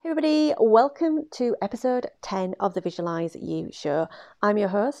Everybody, welcome to episode 10 of the Visualize You show. I'm your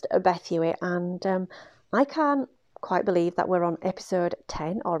host, Beth Hewitt, and I can't quite believe that we're on episode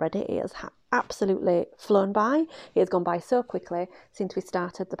 10 already. It has absolutely flown by. It has gone by so quickly since we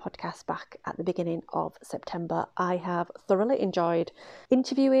started the podcast back at the beginning of September. I have thoroughly enjoyed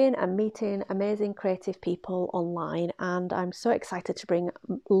interviewing and meeting amazing creative people online, and I'm so excited to bring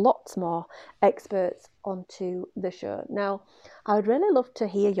lots more experts onto the show. Now, I would really love to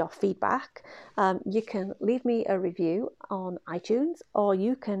hear your feedback. You can leave me a review on iTunes, or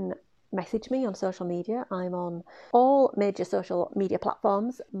you can message me on social media. I'm on all major social media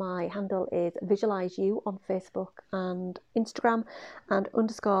platforms. My handle is Visualize You on Facebook and Instagram, and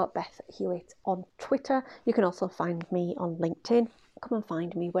 _Beth Hewitt on Twitter. You can also find me on LinkedIn. Come and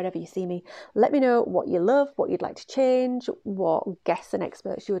find me wherever you see me. Let me know what you love, what you'd like to change, what guests and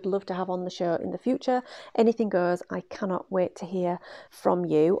experts you would love to have on the show in the future. Anything goes. I cannot wait to hear from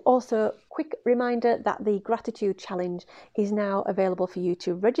you. Also, quick reminder that the Gratitude Challenge is now available for you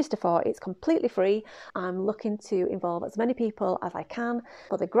to register for. It's completely free. I'm looking to involve as many people as I can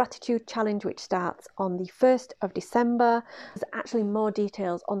for the Gratitude Challenge, which starts on the 1st of December. There's actually more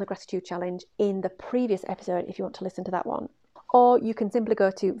details on the Gratitude Challenge in the previous episode if you want to listen to that one. Or you can simply go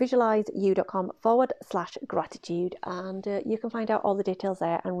to visualizeyou.com/gratitude and you can find out all the details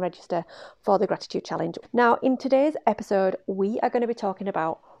there and register for the Gratitude Challenge. Now, in today's episode, we are going to be talking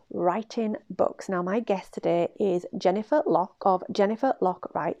about writing books. Now, my guest today is Jennifer Lock of Jennifer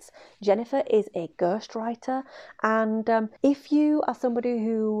Lock Writes. Jennifer is a ghostwriter, and if you are somebody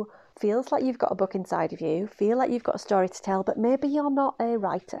who feels like you've got a book inside of you, feel like you've got a story to tell, but maybe you're not a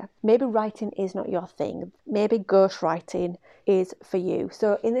writer. Maybe writing is not your thing. Maybe ghostwriting is for you.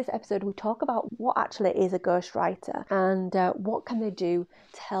 So in this episode, we talk about what actually is a ghostwriter and what can they do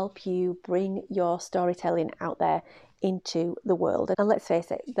to help you bring your storytelling out there into the world. And let's face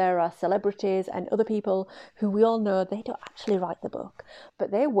it, there are celebrities and other people who we all know they don't actually write the book,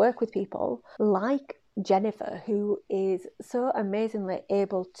 but they work with people like Jennifer, who is so amazingly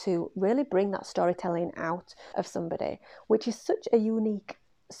able to really bring that storytelling out of somebody, which is such a unique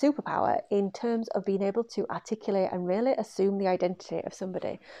superpower in terms of being able to articulate and really assume the identity of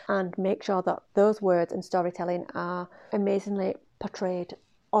somebody and make sure that those words and storytelling are amazingly portrayed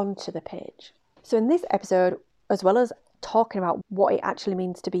onto the page. So in this episode, as well as talking about what it actually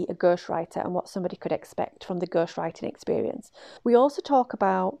means to be a ghostwriter and what somebody could expect from the ghostwriting experience, we also talk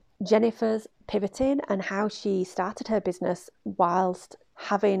about Jennifer's pivoting and how she started her business whilst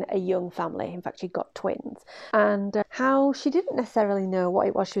having a young family. In fact, she got twins, and how she didn't necessarily know what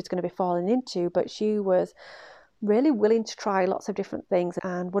it was she was going to be falling into, but she was really willing to try lots of different things.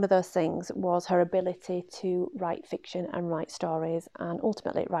 And one of those things was her ability to write fiction and write stories, and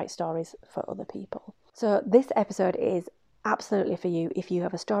ultimately write stories for other people. So this episode is absolutely for you if you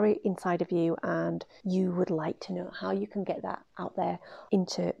have a story inside of you and you would like to know how you can get that out there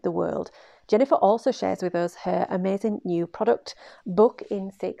into the world. Jennifer also shares with us her amazing new product, Book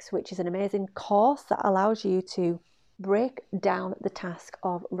in 6, which is an amazing course that allows you to break down the task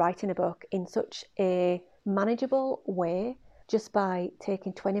of writing a book in such a manageable way just by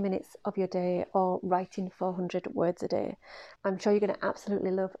taking 20 minutes of your day or writing 400 words a day. I'm sure you're going to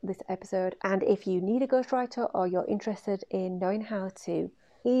absolutely love this episode. And if you need a ghostwriter or you're interested in knowing how to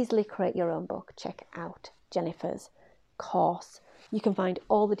easily create your own book, check out Jennifer's course. You can find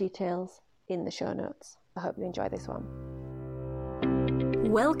all the details in the show notes. I hope you enjoy this one.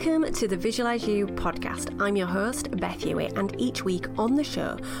 Welcome to the Visualize You podcast. I'm your host, Beth Hewitt, and each week on the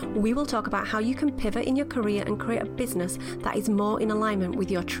show, we will talk about how you can pivot in your career and create a business that is more in alignment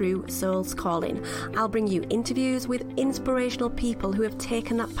with your true soul's calling. I'll bring you interviews with inspirational people who have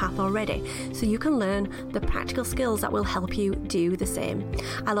taken that path already, so you can learn the practical skills that will help you do the same.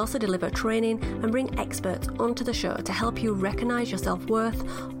 I'll also deliver training and bring experts onto the show to help you recognize your self-worth,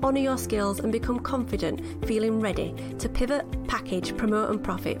 honor your skills, and become confident, feeling ready to pivot, package, promote, and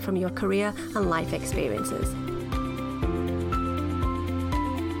profit from your career and life experiences.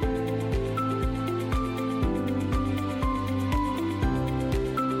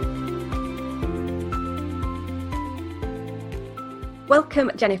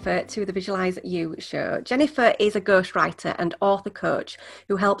 Welcome, Jennifer, to the Visualize You show. Jennifer is a ghostwriter and author coach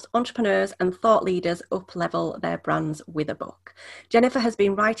who helps entrepreneurs and thought leaders up-level their brands with a book. Jennifer has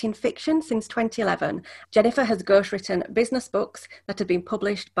been writing fiction since 2011. Jennifer has ghostwritten business books that have been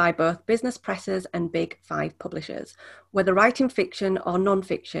published by both business presses and Big 5 publishers. Whether writing fiction or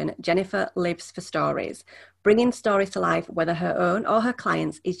non-fiction, Jennifer lives for stories. Bringing stories to life, whether her own or her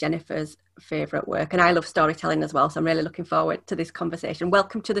clients', is Jennifer's favourite work. And I love storytelling as well, so I'm really looking forward to this conversation.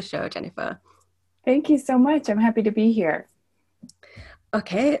 Welcome to the show, Jennifer. Thank you so much. I'm happy to be here.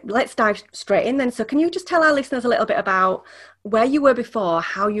 Okay, let's dive straight in then. So, can you just tell our listeners a little bit about where you were before,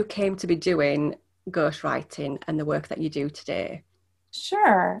 how you came to be doing ghostwriting and the work that you do today?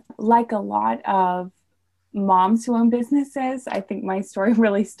 Sure. Like a lot of moms who own businesses, I think my story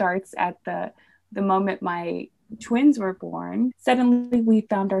really starts at the moment my twins were born. Suddenly we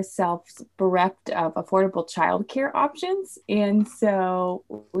found ourselves bereft of affordable childcare options. And so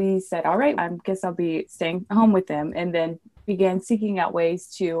we said, all right, I guess I'll be staying home with them, and then began seeking out ways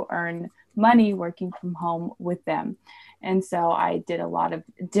to earn money working from home with them. And so I did a lot of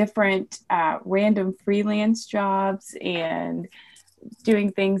different random freelance jobs and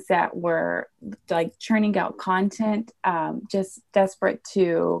doing things that were like churning out content, just desperate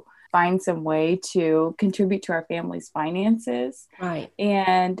to find some way to contribute to our family's finances. Right.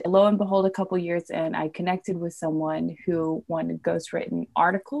 And lo and behold, a couple years in, I connected with someone who wanted ghostwritten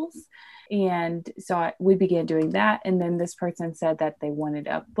articles. And so we began doing that. And then this person said that they wanted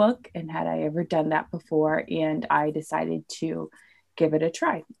a book, and had I ever done that before? And I decided to give it a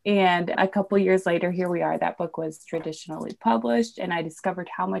try. And a couple years later, here we are. That book was traditionally published, and I discovered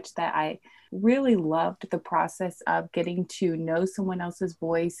how much that I really loved the process of getting to know someone else's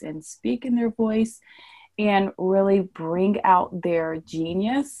voice and speak in their voice and really bring out their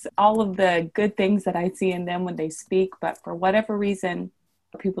genius, all of the good things that I see in them when they speak. But for whatever reason,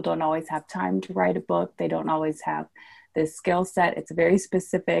 people don't always have time to write a book. They don't always have the skill set. It's a very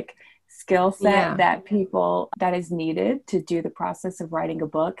specific skill set Yeah. that is needed to do the process of writing a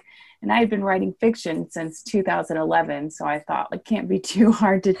book. And I had been writing fiction since 2011, so I thought it can't be too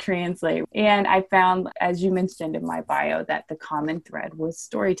hard to translate. And I found, as you mentioned in my bio, that the common thread was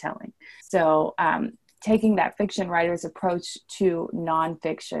storytelling. So taking that fiction writer's approach to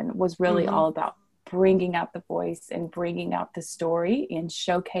nonfiction was really Hmm. all about bringing out the voice and bringing out the story and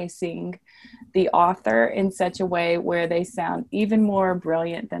showcasing the author in such a way where they sound even more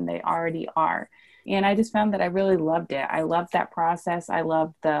brilliant than they already are. And I just found that I really loved it. I loved that process. I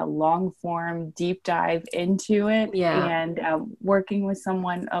loved the long form deep dive into it, Yeah. and working with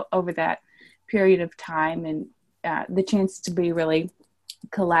someone over that period of time, and the chance to be really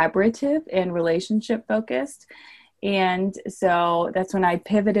collaborative and relationship focused. And so that's when I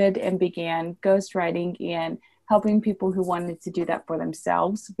pivoted and began ghostwriting and helping people who wanted to do that for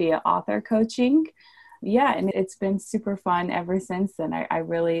themselves via author coaching. Yeah, and it's been super fun ever since then.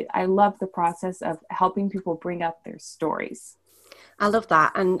 I love the process of helping people bring out their stories. I love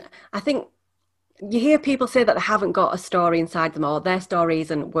that. And I think you hear people say that they haven't got a story inside them or their story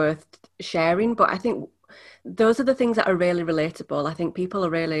isn't worth sharing. But I think those are the things that are really relatable. I think people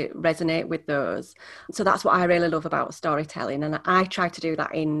really resonate with those. So that's what I really love about storytelling. And I try to do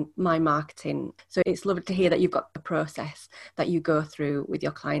that in my marketing. So it's lovely to hear that you've got a process that you go through with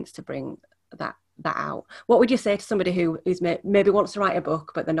your clients to bring that out. What would you say to somebody who is maybe wants to write a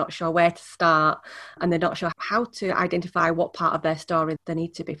book, but they're not sure where to start and they're not sure how to identify what part of their story they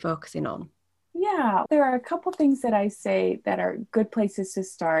need to be focusing on? Yeah, there are a couple things that I say that are good places to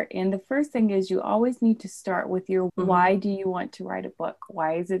start. And the first thing is you always need to start with your Hmm. why do you want to write a book?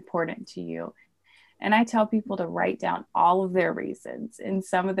 Why is it important to you? And I tell people to write down all of their reasons. And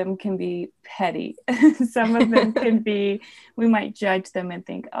some of them can be petty. Some of them can be, we might judge them and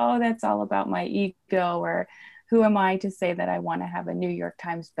think, oh, that's all about my ego, or who am I to say that I want to have a New York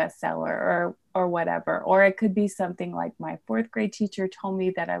Times bestseller, or whatever. Or it could be something like my fourth grade teacher told me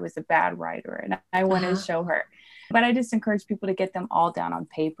that I was a bad writer and I want to Uh-huh. show her. But I just encourage people to get them all down on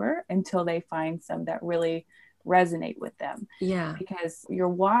paper until they find some that really resonate with them, Yeah. because your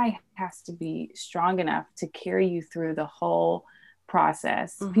why has to be strong enough to carry you through the whole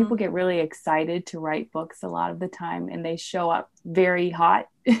process. Hmm. People get really excited to write books a lot of the time, and they show up very hot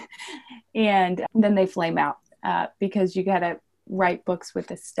and then they flame out, because you got to write books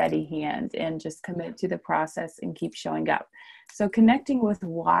with a steady hand and just commit to the process and keep showing up. So connecting with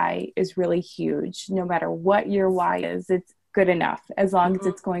why is really huge. No matter what your why is, it's good enough as long as Hmm.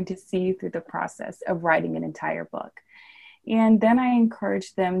 it's going to see you through the process of writing an entire book. And then I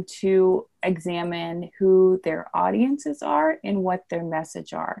encourage them to examine who their audiences are and what their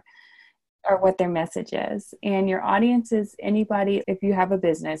message are, or what their message is. And your audience is anybody. If you have a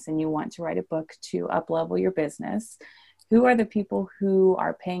business and you want to write a book to uplevel your business, who are the people who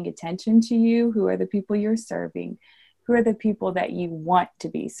are paying attention to you? Who are the people you're serving? Who are the people that you want to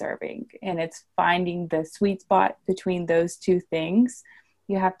be serving? And it's finding the sweet spot between those two things.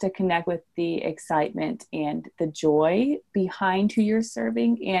 You have to connect with the excitement and the joy behind who you're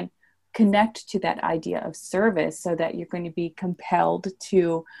serving, and connect to that idea of service so that you're going to be compelled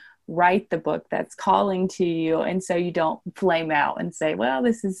to write the book that's calling to you. And so you don't flame out and say, well,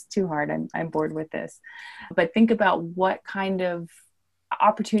 this is too hard. I'm bored with this. But think about what kind of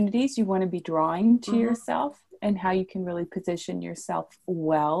opportunities you want to be drawing to Mm-hmm. yourself, and how you can really position yourself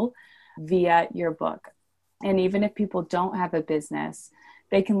well via your book. And even if people don't have a business,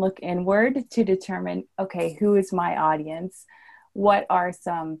 they can look inward to determine, okay, who is my audience? What are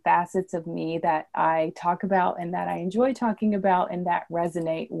some facets of me that I talk about and that I enjoy talking about and that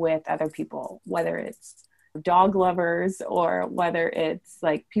resonate with other people, whether it's dog lovers or whether it's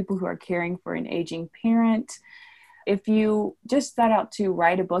like people who are caring for an aging parent. If you just set out to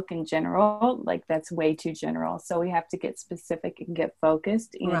write a book in general, like that's way too general. So we have to get specific and get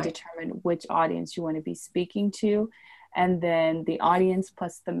focused and Right. determine which audience you want to be speaking to. And then the audience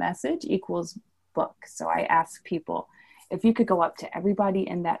plus the message equals book. So I ask people, if you could go up to everybody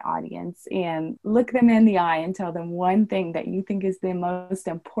in that audience and look them in the eye and tell them one thing that you think is the most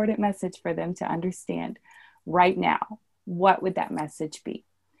important message for them to understand right now, what would that message be?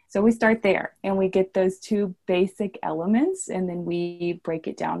 So we start there and we get those two basic elements, and then we break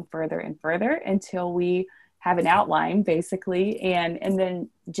it down further and further until we have an outline basically, and then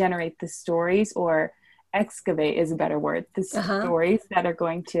generate the stories, or excavate is a better word, the Uh-huh. stories that are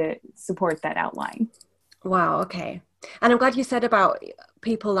going to support that outline. Wow, okay. And I'm glad you said about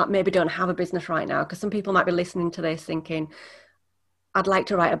people that maybe don't have a business right now, because some people might be listening to this thinking, I'd like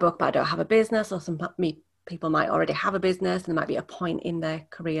to write a book, but I don't have a business, or people might already have a business, and there might be a point in their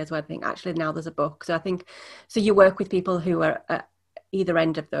careers where they think, actually, now there's a book. So I think, so you work with people who are at either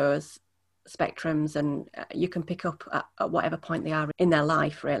end of those spectrums, and you can pick up at whatever point they are in their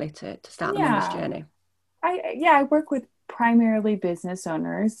life, really, to start them on this Yeah. journey. I work with primarily business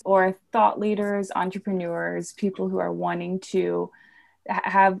owners or thought leaders, entrepreneurs, people who are wanting to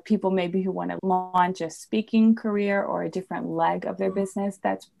have people maybe who want to launch a speaking career or a different leg of their business.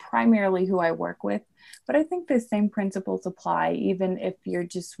 That's primarily who I work with. But I think the same principles apply even if you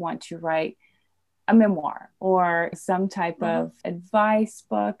just want to write a memoir or some type Mm-hmm. of advice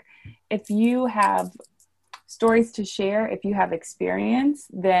book. If you have stories to share, if you have experience,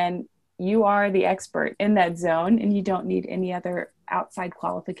 then you are the expert in that zone and you don't need any other outside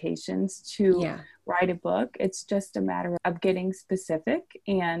qualifications to Yeah. write a book. It's just a matter of getting specific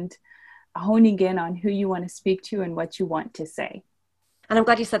and honing in on who you want to speak to and what you want to say. And I'm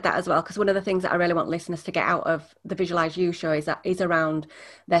glad you said that as well, because one of the things that I really want listeners to get out of the Visualize You show is around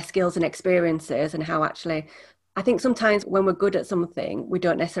their skills and experiences, and how actually, I think sometimes when we're good at something, we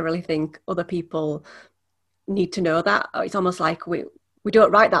don't necessarily think other people need to know that. It's almost like we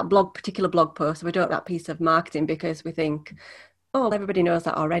don't write that particular blog post, we don't write that piece of marketing because we think, oh, everybody knows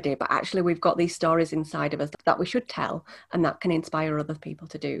that already. But actually, we've got these stories inside of us that we should tell, and that can inspire other people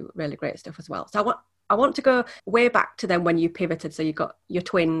to do really great stuff as well. So I want to go way back to then when you pivoted. So you got your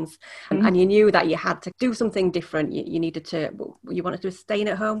twins, and you knew that you had to do something different. You needed to, you wanted to stay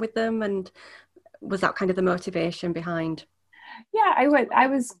at home with them, and was that kind of the motivation behind? Yeah, I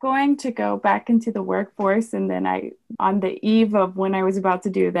was going to go back into the workforce, and then on the eve of when I was about to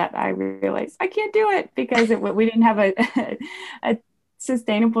do that, I realized I can't do it because we didn't have a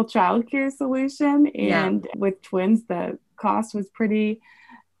sustainable childcare solution, Yeah. and with twins, the cost was pretty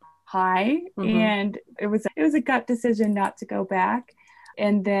high, Mm-hmm. and it was a gut decision not to go back.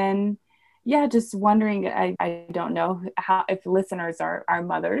 And then, yeah, just wondering, I don't know how, if listeners are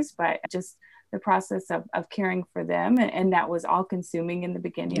mothers, but just the process of caring for them, and that was all consuming in the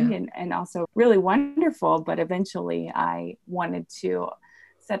beginning, Yeah. and also really wonderful, but eventually I wanted to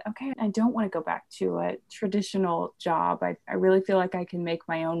said, okay, I don't want to go back to a traditional job. I really feel like I can make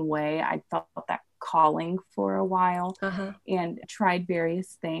my own way. I felt that calling for a while Uh-huh. and tried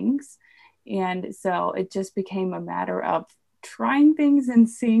various things. And so it just became a matter of trying things and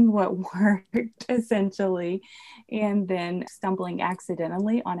seeing what worked, essentially, and then stumbling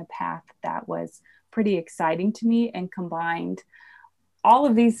accidentally on a path that was pretty exciting to me and combined all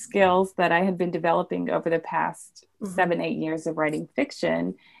of these skills that I had been developing over the past Mm-hmm. 7, 8 years of writing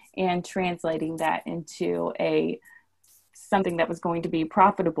fiction and translating that into a something that was going to be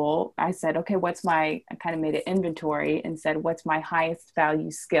profitable. I said, okay, I kind of made an inventory and said, what's my highest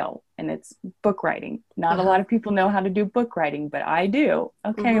value skill? And it's book writing. Not a lot Uh-huh. of people know how to do book writing, but I do.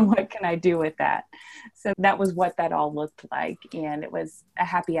 Okay, Mm-hmm. what can I do with that? So that was what that all looked like. And it was a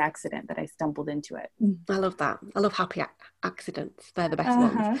happy accident that I stumbled into it. I love that. I love happy accidents. They're the best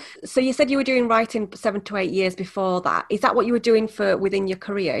ones. Uh-huh. So you said you were doing writing 7 to 8 years before that. Is that what you were doing for within your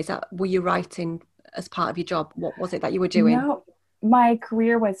career? Were you writing as part of your job? What was it that you were doing? No, my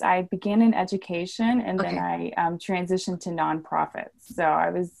career was I began in education and then Okay. I transitioned to nonprofits. So I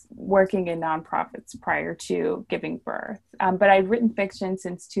was working in nonprofits prior to giving birth. But I'd written fiction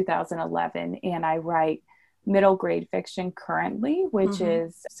since 2011 and I write middle grade fiction currently, which Mm-hmm.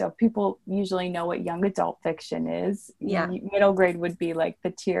 is, so people usually know what young adult fiction is. Yeah. Middle grade would be like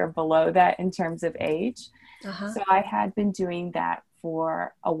the tier below that in terms of age. Uh-huh. So I had been doing that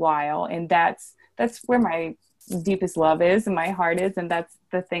for a while, and that's where my deepest love is and my heart is, and that's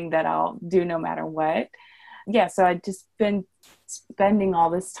the thing that I'll do no matter what. Yeah, so I'd just been spending all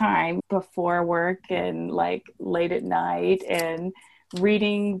this time before work and like late at night and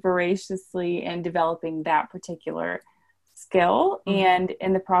reading voraciously and developing that particular skill. Mm-hmm. And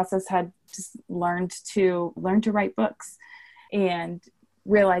in the process had just learned to write books and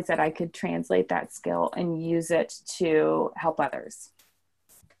realize that I could translate that skill and use it to help others.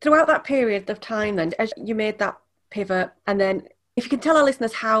 Throughout that period of time then, as you made that pivot, and then if you can tell our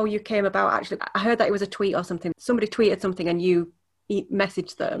listeners how you came about, actually, I heard that it was a tweet or something. Somebody tweeted something and you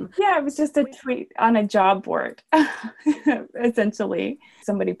messaged them. Yeah, it was just a tweet on a job board, essentially.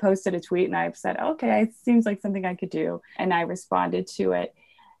 Somebody posted a tweet and I said, okay, it seems like something I could do. And I responded to it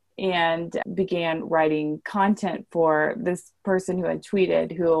and began writing content for this person who had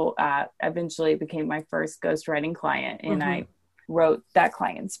tweeted, who eventually became my first ghostwriting client. And I wrote that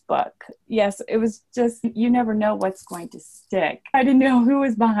client's book. Yes, it was just, you never know what's going to stick. I didn't know who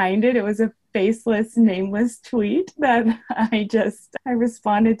was behind it. It was a faceless, nameless tweet that I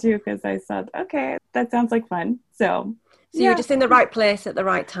responded to because I said, okay, that sounds like fun. So you're just in the right place at the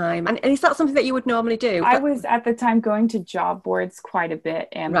right time. And is that something that you would normally do? I was at the time going to job boards quite a bit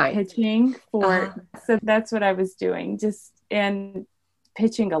and pitching for, so that's what I was doing, just and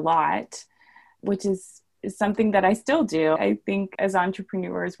pitching a lot, which is something that I still do. I think as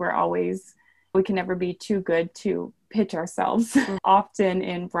entrepreneurs, we can never be too good to pitch ourselves often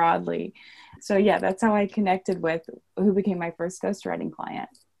and broadly. So yeah, that's how I connected with who became my first ghostwriting client.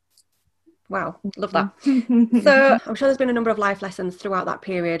 Wow, love that. So I'm sure there's been a number of life lessons throughout that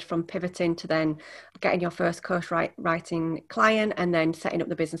period, from pivoting to then getting your first ghostwriting client and then setting up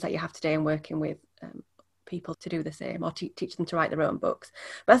the business that you have today and working with people to do the same, or teach them to write their own books.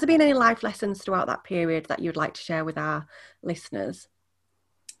 But has there been any life lessons throughout that period that you'd like to share with our listeners?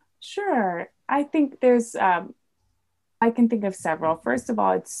 Sure. I think I can think of several. First of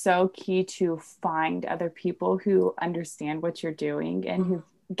all, it's so key to find other people who understand what you're doing and who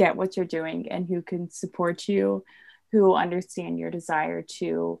get what you're doing and who can support you, who understand your desire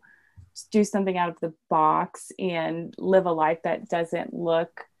to do something out of the box and live a life that doesn't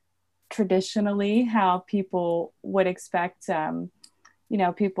look traditionally how people would expect.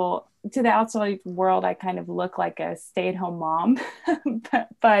 People to the outside world, I kind of look like a stay-at-home mom,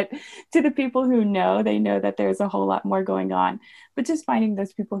 but to the people who know, they know that there's a whole lot more going on. But just finding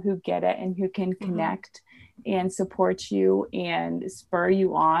those people who get it and who can connect and support you and spur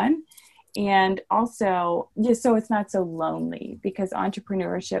you on. And also, just so it's not so lonely, because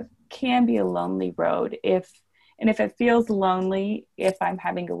entrepreneurship can be a lonely road. If it feels lonely, if I'm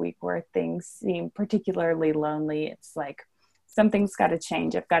having a week where things seem particularly lonely, it's like, something's got to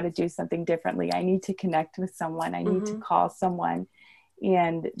change. I've got to do something differently. I need to connect with someone. I need to call someone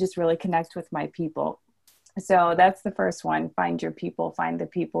and just really connect with my people. So that's the first one. Find your people, find the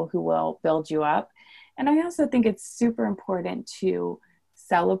people who will build you up. And I also think it's super important to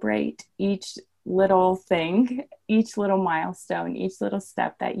celebrate each little thing, each little milestone, each little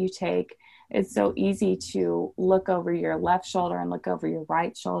step that you take. It's so easy to look over your left shoulder and look over your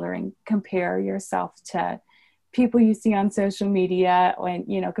right shoulder and compare yourself to people you see on social media,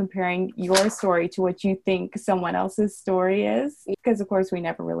 and comparing your story to what you think someone else's story is, because of course we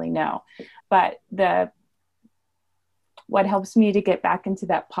never really know. But what helps me to get back into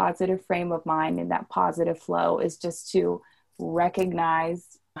that positive frame of mind and that positive flow is just to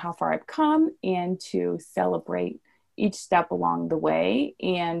recognize how far I've come and to celebrate each step along the way,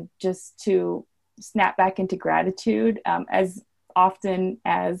 and just to snap back into gratitude as often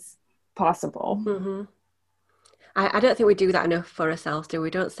as possible. I don't think we do that enough for ourselves, do we?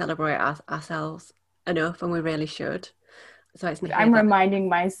 Don't celebrate ourselves enough, and we really should. So I'm reminding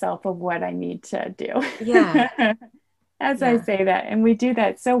myself of what I need to do. Yeah. I say that. And we do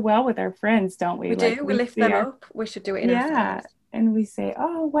that so well with our friends, don't we? We do. We lift them up. We should do it in ourselves. And we say,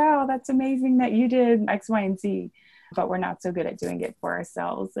 oh, wow, that's amazing that you did X, Y, and Z. But we're not so good at doing it for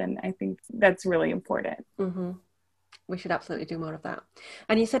ourselves. And I think that's really important. We should absolutely do more of that.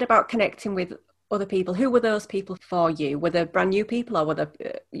 And you said about connecting with other people. Who were those people for you? Were they brand new people, or were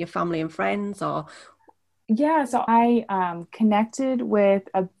they your family and friends, or? Yeah, so I connected with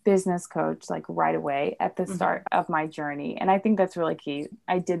a business coach like right away at the start of my journey. And I think that's really key.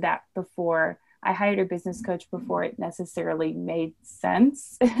 I did that before. I hired a business coach before it necessarily made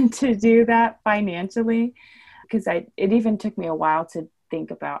sense to do that financially, because it even took me a while to think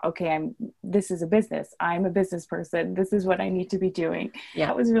about, okay, this is a business. I'm a business person. This is what I need to be doing. Yeah.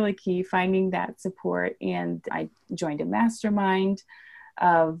 That was really key, finding that support. And I joined a mastermind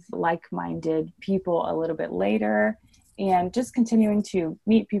of like-minded people a little bit later, and just continuing to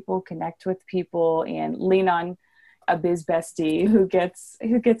meet people, connect with people, and lean on a biz bestie who gets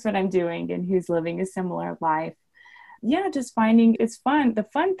what I'm doing and who's living a similar life. Yeah, just finding it's fun. The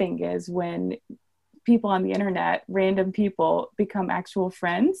fun thing is when people on the internet, random people, become actual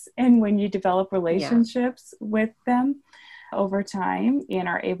friends, and when you develop relationships with them over time and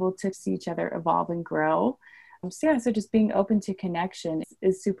are able to see each other evolve and grow. So just being open to connection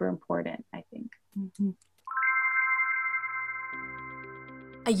is super important, I think. Mm-hmm.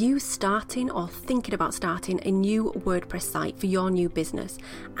 Are you starting or thinking about starting a new WordPress site for your new business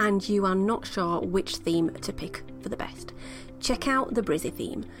and you are not sure which theme to pick for the best? Check out the Brizzy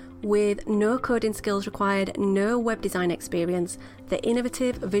theme. With no coding skills required, no web design experience, the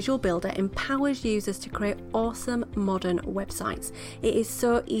innovative visual builder empowers users to create awesome modern websites. It is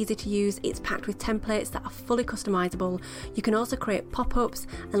so easy to use, it's packed with templates that are fully customizable. You can also create pop-ups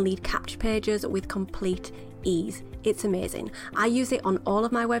and lead capture pages with complete ease. It's amazing. I use it on all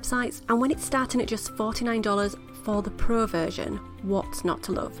of my websites, and when it's starting at just $49 for the pro version, what's not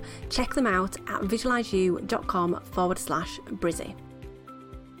to love? Check them out at visualizeyou.com/Brizzy.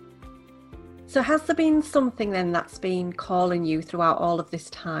 So has there been something then that's been calling you throughout all of this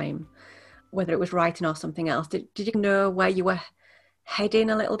time, whether it was writing or something else? Did you know where you were heading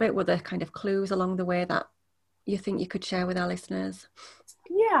a little bit? Were there kind of clues along the way that you think you could share with our listeners?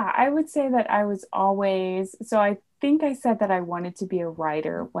 Yeah, I would say that I was always, so I think I said that I wanted to be a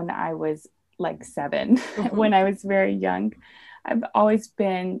writer when I was like 7, when I was very young. I've always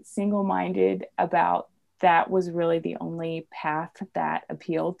been single-minded about that was really the only path that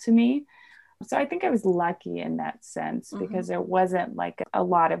appealed to me. So I think I was lucky in that sense because there wasn't like a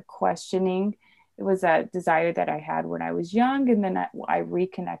lot of questioning. It was a desire that I had when I was young, and then I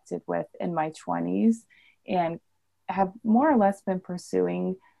reconnected with in my 20s and have more or less been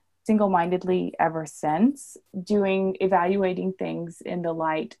pursuing single-mindedly ever since, evaluating things in the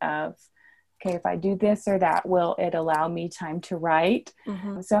light of, okay, if I do this or that, will it allow me time to write?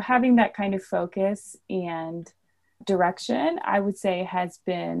 So having that kind of focus and direction, I would say, has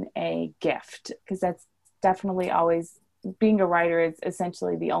been a gift, because that's definitely always, being a writer is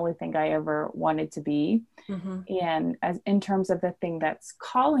essentially the only thing I ever wanted to be. And in terms of the thing that's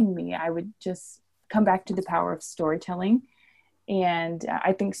calling me, I would just come back to the power of storytelling. And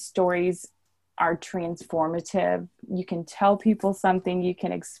I think stories are transformative. You can tell people something, you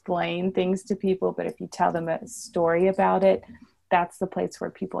can explain things to people, but if you tell them a story about it, that's the place where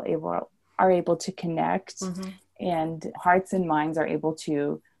people are able to connect, and hearts and minds are able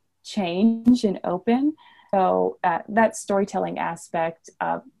to change and open. So that storytelling aspect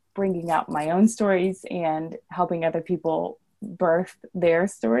of bringing out my own stories and helping other people birth their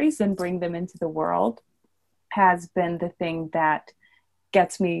stories and bring them into the world has been the thing that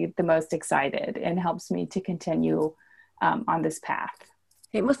gets me the most excited and helps me to continue on this path.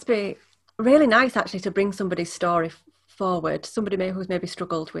 It must be really nice actually to bring somebody's story forward, somebody who's maybe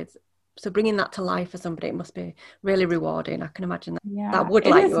struggled with. So bringing that to life for somebody, it must be really rewarding. I can imagine that would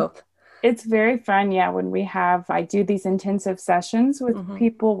light you up. It's very fun. Yeah. When I do these intensive sessions with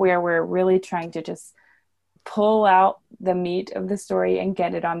people where we're really trying to just pull out the meat of the story and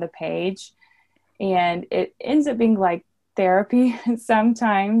get it on the page. And it ends up being like therapy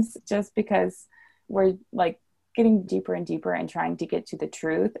sometimes, just because we're like getting deeper and deeper and trying to get to the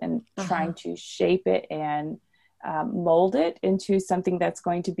truth and trying to shape it and mold it into something that's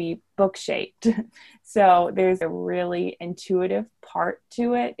going to be book shaped. So there's a really intuitive part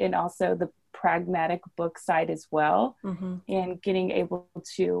to it, and also the pragmatic book side as well. And being able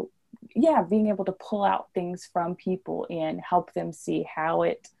to pull out things from people and help them see how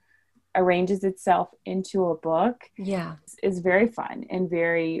it arranges itself into a book is very fun and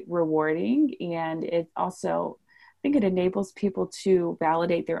very rewarding. And it also, I think it enables people to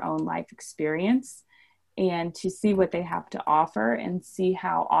validate their own life experience and to see what they have to offer, and see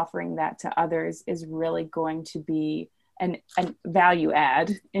how offering that to others is really going to be an value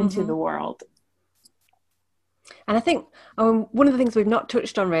add into the world. And I think one of the things we've not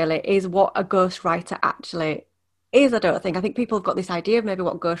touched on really is what a ghostwriter actually is. I think people have got this idea of maybe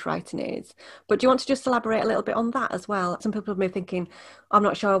what ghostwriting is, but do you want to just elaborate a little bit on that as well? Some people may be thinking, I'm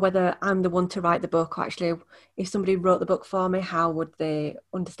not sure whether I'm the one to write the book, or actually if somebody wrote the book for me, how would they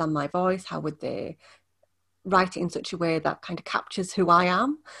understand my voice? How would they write it in such a way that kind of captures who I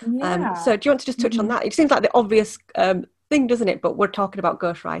am? So do you want to just touch on that? It seems like the obvious thing, doesn't it? But we're talking about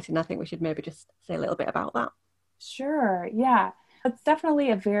ghostwriting. I think we should maybe just say a little bit about that. Sure. Yeah. It's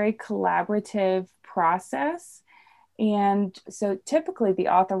definitely a very collaborative process. And so typically the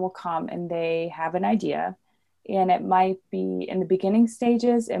author will come and they have an idea, and it might be in the beginning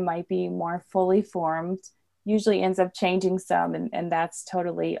stages, it might be more fully formed, usually ends up changing some, and that's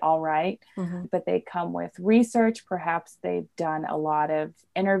totally all right. Mm-hmm. But they come with research, perhaps they've done a lot of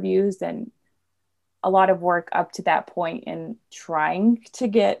interviews and a lot of work up to that point in trying to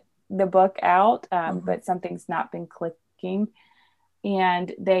get the book out, Mm-hmm. but something's not been clicking.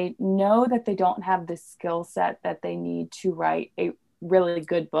 And they know that they don't have the skill set that they need to write a really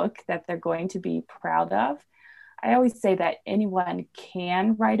good book that they're going to be proud of. I always say that anyone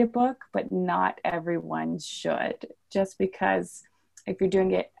can write a book, but not everyone should, just because if you're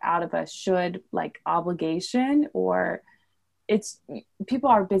doing it out of a should like obligation, or it's people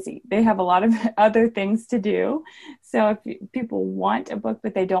are busy, they have a lot of other things to do. So if people want a book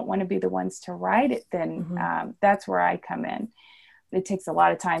but they don't want to be the ones to write it, then Mm-hmm. that's where I come in. It takes a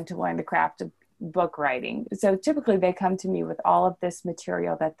lot of time to learn the craft of book writing. So typically they come to me with all of this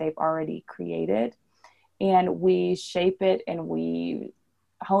material that they've already created, and we shape it and we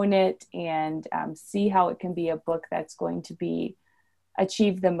hone it and see how it can be a book that's going to be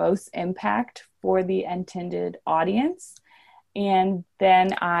achieve the most impact for the intended audience. And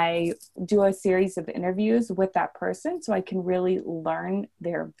then I do a series of interviews with that person so I can really learn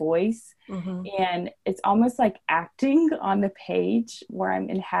their voice. Mm-hmm. And it's almost like acting on the page, where I'm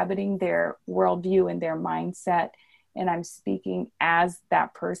inhabiting their worldview and their mindset, and I'm speaking as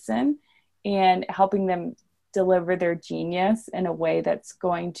that person and helping them deliver their genius in a way that's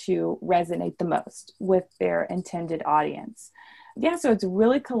going to resonate the most with their intended audience. Yeah, so it's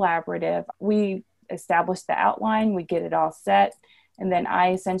really collaborative. We establish the outline, we get it all set, and then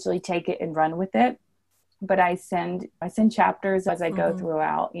I essentially take it and run with it. But I send chapters as I go Mm-hmm.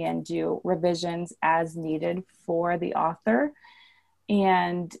 throughout and do revisions as needed for the author.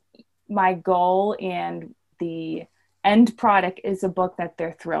 And my goal and the end product is a book that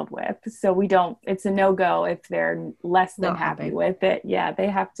they're thrilled with. So we don't, it's a no-go if they're less than Not happy happy. with it. Yeah, they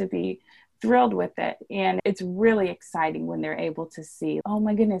have to be thrilled with it. And it's really exciting when they're able to see, oh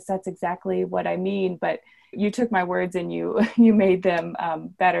my goodness, that's exactly what I mean. But you took my words and you you made them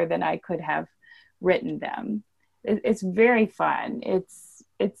better than I could have written them. It's very fun. It's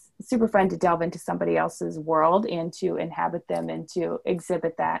super fun to delve into somebody else's world and to inhabit them and to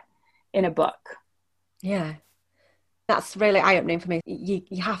exhibit that in a book. Yeah. That's really eye-opening for me. You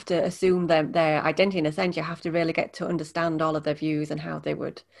have to assume their identity in a sense. You have to really get to understand all of their views and how they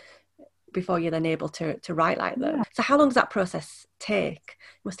would before you're then able to write like them. Yeah. So how long does that process take?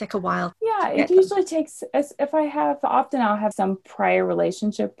 It must take a while Yeah, to it get them. usually takes, as if I have, often I'll have some prior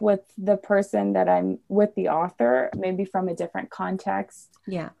relationship with the person that I'm with, the author, maybe from a different context.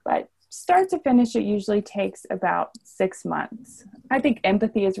 Yeah. But start to finish, it usually takes about 6 months. I think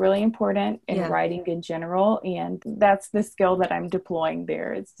empathy is really important in Yeah. writing in general. And that's the skill that I'm deploying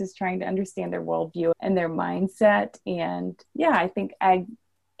there. It's just trying to understand their worldview and their mindset. And yeah, I think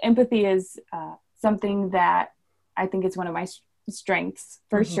empathy is something that I think is one of my strengths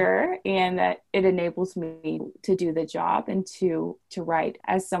for Mm-hmm. sure, and that it enables me to do the job and to write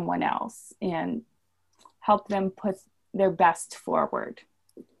as someone else and help them put their best forward.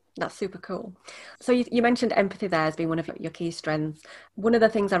 That's super cool. So you mentioned empathy there as being one of your key strengths. One of the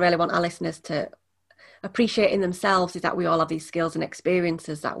things I really want our listeners to appreciate in themselves is that we all have these skills and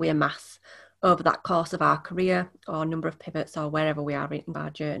experiences that we amass over that course of our career or number of pivots or wherever we are in our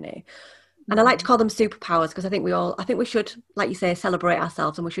journey. And I like to Mm-hmm. call them superpowers because I think we should, like you say, celebrate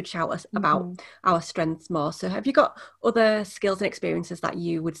ourselves and we should shout us about Mm-hmm. our strengths more. So have you got other skills and experiences that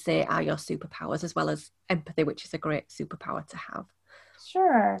you would say are your superpowers, as well as empathy, which is a great superpower to have?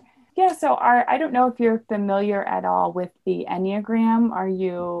 Sure. Yeah, so I don't know if you're familiar at all with the Enneagram.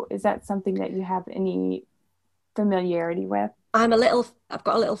 Is that something that you have any familiarity with? I've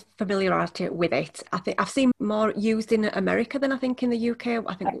got a little familiarity with it. I think I've seen more used in America than I think in the UK.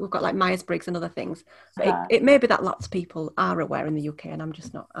 I think we've got like Myers-Briggs and other things. But Uh-huh. it may be that lots of people are aware in the UK and I'm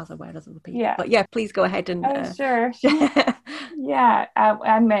just not as aware as other people. Yeah. But yeah, please go ahead and Oh, sure. share. Yeah,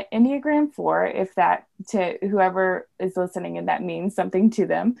 I'm at Enneagram 4, if that to whoever is listening and that means something to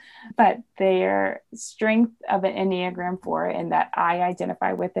them. But their strength of an Enneagram 4 and that I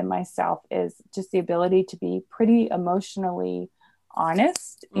identify with in myself is just the ability to be pretty emotionally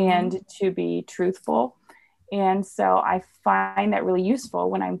honest Mm-hmm. and to be truthful. And so I find that really useful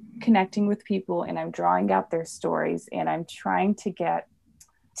when I'm connecting with people and I'm drawing out their stories and I'm trying to get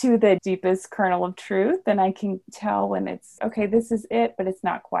to the deepest kernel of truth. And I can tell when it's okay, this is it, but it's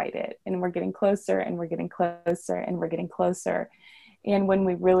not quite it. And we're getting closer and we're getting closer and we're getting closer. And when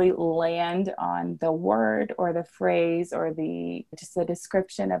we really land on the word or the phrase or just the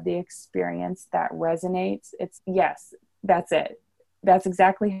description of the experience that resonates, it's yes, that's it. That's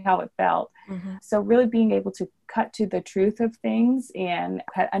exactly how it felt. Mm-hmm. So really being able to cut to the truth of things and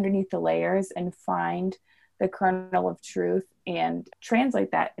cut underneath the layers and find the kernel of truth and translate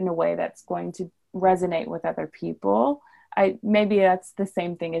that in a way that's going to resonate with other people. Maybe that's the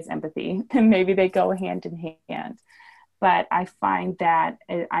same thing as empathy, and maybe they go hand in hand. But I find that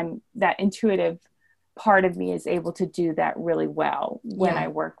that intuitive part of me is able to do that really well when I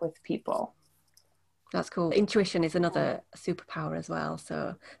work with people. That's cool. Intuition is another superpower as well.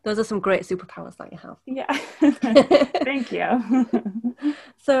 So those are some great superpowers that you have. Yeah. Thank you.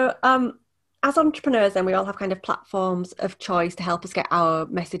 So as entrepreneurs, then we all have kind of platforms of choice to help us get our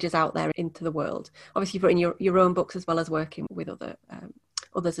messages out there into the world. Obviously, you've written your own books as well as working with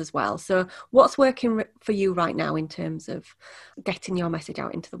others as well. So what's working for you right now in terms of getting your message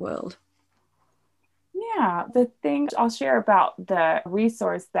out into the world? Yeah, the thing I'll share about the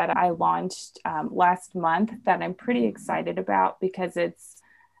resource that I launched last month that I'm pretty excited about, because it's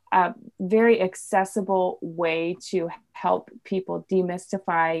a very accessible way to help people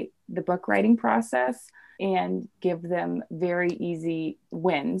demystify the book writing process and give them very easy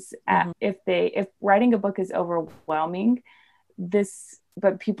wins. Mm-hmm. If writing a book is overwhelming,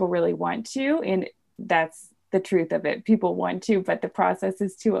 but people really want to, and that's the truth of it. People want to, but the process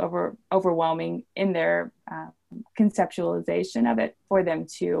is too overwhelming in their conceptualization of it for them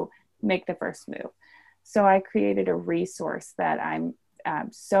to make the first move. So I created a resource that I'm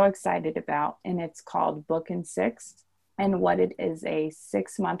so excited about, and it's called Book in 6. And what it is, a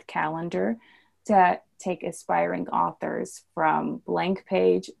 6-month calendar to take aspiring authors from blank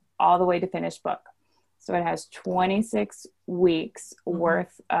page all the way to finished book. So it has 26 weeks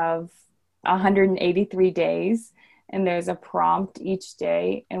worth of 183 days, and there's a prompt each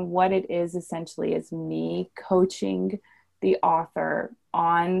day. And what it is essentially is me coaching the author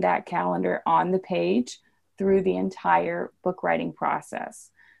on that calendar, on the page, through the entire book writing process.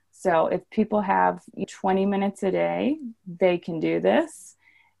 So if people have 20 minutes a day, they can do this,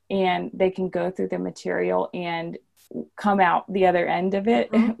 and they can go through the material and come out the other end of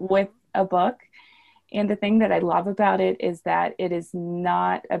it with a book. And the thing that I love about it is that it is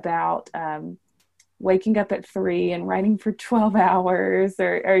not about waking up at 3 and writing for 12 hours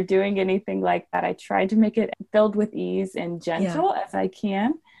or doing anything like that. I tried to make it filled with ease and gentle as I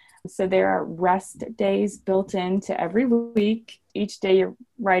can. So there are rest days built into every week. Each day your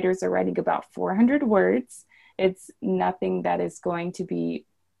writers are writing about 400 words. It's nothing that is going to be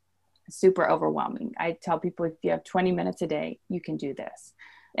super overwhelming. I tell people, if you have 20 minutes a day, you can do this.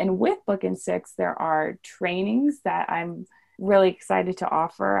 And with Book in 6, there are trainings that I'm really excited to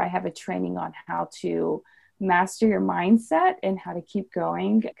offer. I have a training on how to master your mindset and how to keep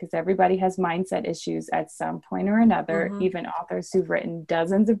going, because everybody has mindset issues at some point or another. Even authors who've written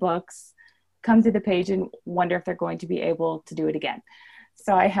dozens of books come to the page and wonder if they're going to be able to do it again.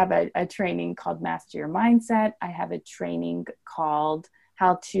 So I have a training called Master Your Mindset. I have a training called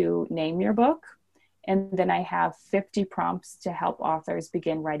How to Name Your Book. And then I have 50 prompts to help authors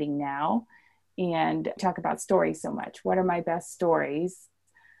begin writing now, and talk about stories so much. What are my best stories?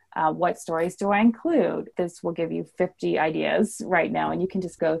 What stories do I include? This will give you 50 ideas right now, and you can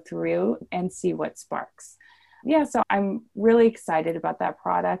just go through and see what sparks. Yeah, so I'm really excited about that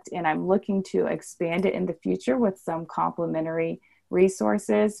product, and I'm looking to expand it in the future with some complementary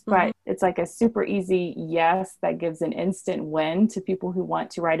resources. But it's like a super easy yes that gives an instant win to people who want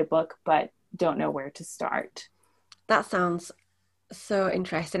to write a book but don't know where to start. That sounds so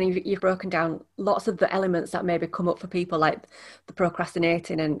interesting. You've broken down lots of the elements that maybe come up for people, like the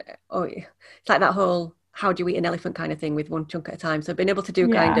procrastinating and it's like that whole how do you eat an elephant kind of thing with one chunk at a time. So being able to do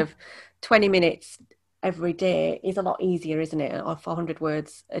kind of 20 minutes every day is a lot easier, isn't it? Or 400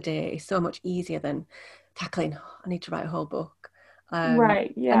 words a day is so much easier than tackling, I need to write a whole book.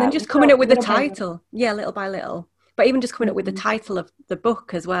 Right. Yeah. And then just coming up with the title. Yeah, little by little. But even just coming up with the title of the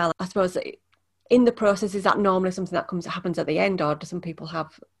book as well. I suppose in the process, is that normally something that happens at the end, or do some people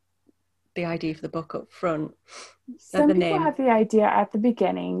have the idea for the book up front? Some people have the idea at the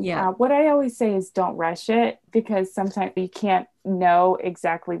beginning. Yeah. What I always say is don't rush it, because sometimes you can't know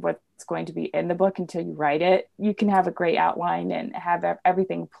exactly what's going to be in the book until you write it. You can have a great outline and have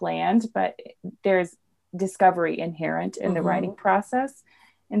everything planned, but there's discovery inherent in the writing process.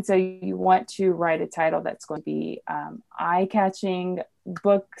 And so you want to write a title that's going to be eye-catching.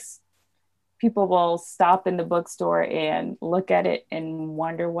 Books, people will stop in the bookstore and look at it and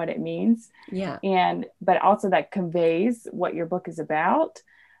wonder what it means. Yeah. But also that conveys what your book is about.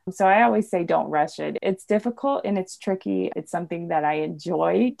 So I always say don't rush it. It's difficult and it's tricky. It's something that I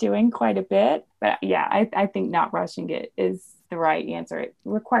enjoy doing quite a bit. But yeah, I think not rushing it is the right answer. It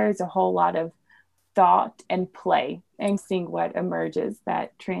requires a whole lot of thought and play and seeing what emerges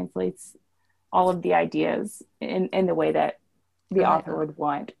that translates all of the ideas in the way that the author would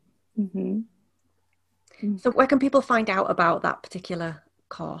want. Mm-hmm. So where can people find out about that particular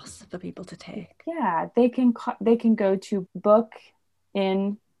course for people to take? Yeah, they can go to book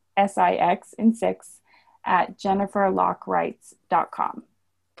in SIX in 6 at jenniferlockwrites.com.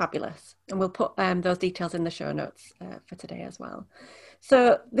 Fabulous. And we'll put those details in the show notes for today as well.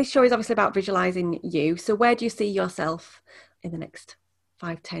 So this show is obviously about visualizing you. So where do you see yourself in the next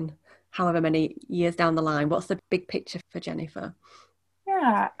 5, 10, however many years down the line? What's the big picture for Jennifer?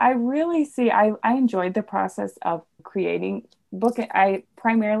 Yeah, I really see, I enjoyed the process of creating book. I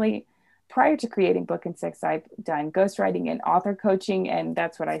primarily, prior to creating Book in 6, I've done ghostwriting and author coaching, and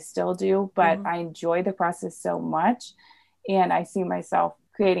that's what I still do. But I enjoy the process so much. And I see myself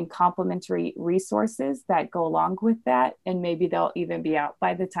creating complementary resources that go along with that. And maybe they'll even be out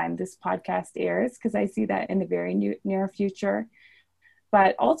by the time this podcast airs, because I see that in the very near future.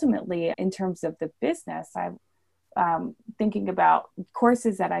 But ultimately, in terms of the business, I'm thinking about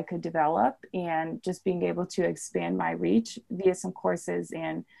courses that I could develop and just being able to expand my reach via some courses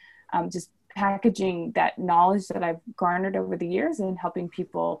and just packaging that knowledge that I've garnered over the years and helping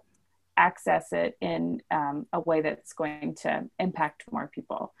people access it in a way that's going to impact more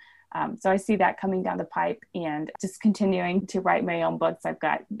people. So I see that coming down the pipe and just continuing to write my own books. I've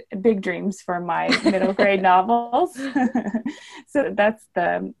got big dreams for my middle grade novels. So that's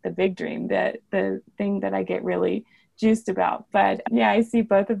the big dream, the thing that I get really juiced about. But yeah, I see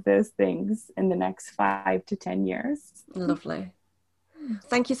both of those things in the next 5 to 10 years. Lovely.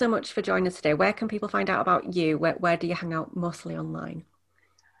 Thank you so much for joining us today. Where can people find out about you? Where do you hang out mostly online?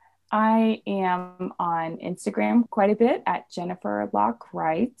 I am on Instagram quite a bit at Jennifer Locke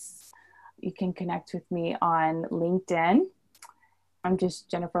Writes. You can connect with me on LinkedIn. I'm just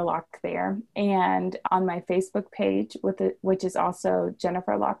Jennifer Locke there. And on my Facebook page, which is also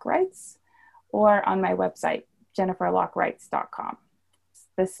Jennifer Locke Writes, or on my website, jenniferlockwrites.com. It's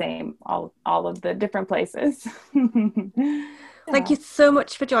the same, all of the different places. Thank you so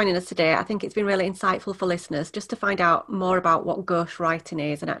much for joining us today. I think it's been really insightful for listeners just to find out more about what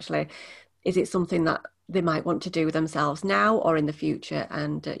ghostwriting is, and actually, is it something that they might want to do themselves now or in the future?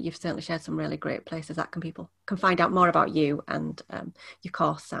 And you've certainly shared some really great places that people can find out more about you, and your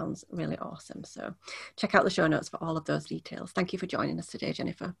course sounds really awesome. So check out the show notes for all of those details. Thank you for joining us today,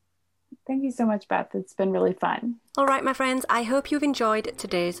 Jennifer. Thank you so much, Beth. It's been really fun. All right, my friends, I hope you've enjoyed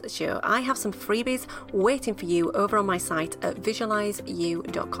today's show. I have some freebies waiting for you over on my site at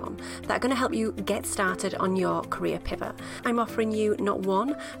visualizeyou.com that are going to help you get started on your career pivot. I'm offering you not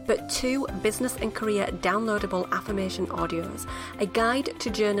 1, but 2 business and career downloadable affirmation audios, a guide to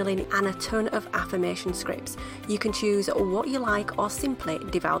journaling, and a ton of affirmation scripts. You can choose what you like or simply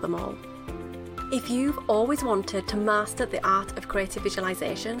devour them all. If you've always wanted to master the art of creative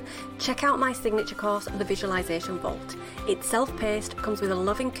visualization, check out my signature course, The Visualization Vault. It's self-paced, comes with a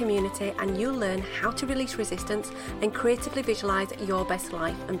loving community, and you'll learn how to release resistance and creatively visualize your best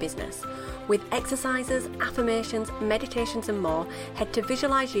life and business. With exercises, affirmations, meditations, and more, head to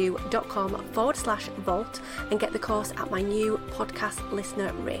visualizeyou.com/vault and get the course at my new podcast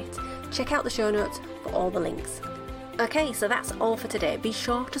listener rate. Check out the show notes for all the links. Okay, so that's all for today. Be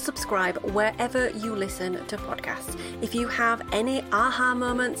sure to subscribe wherever you listen to podcasts. If you have any aha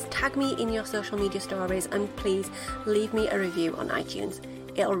moments, tag me in your social media stories, and please leave me a review on iTunes.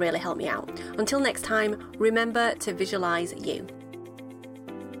 It'll really help me out. Until next time, remember to visualize you.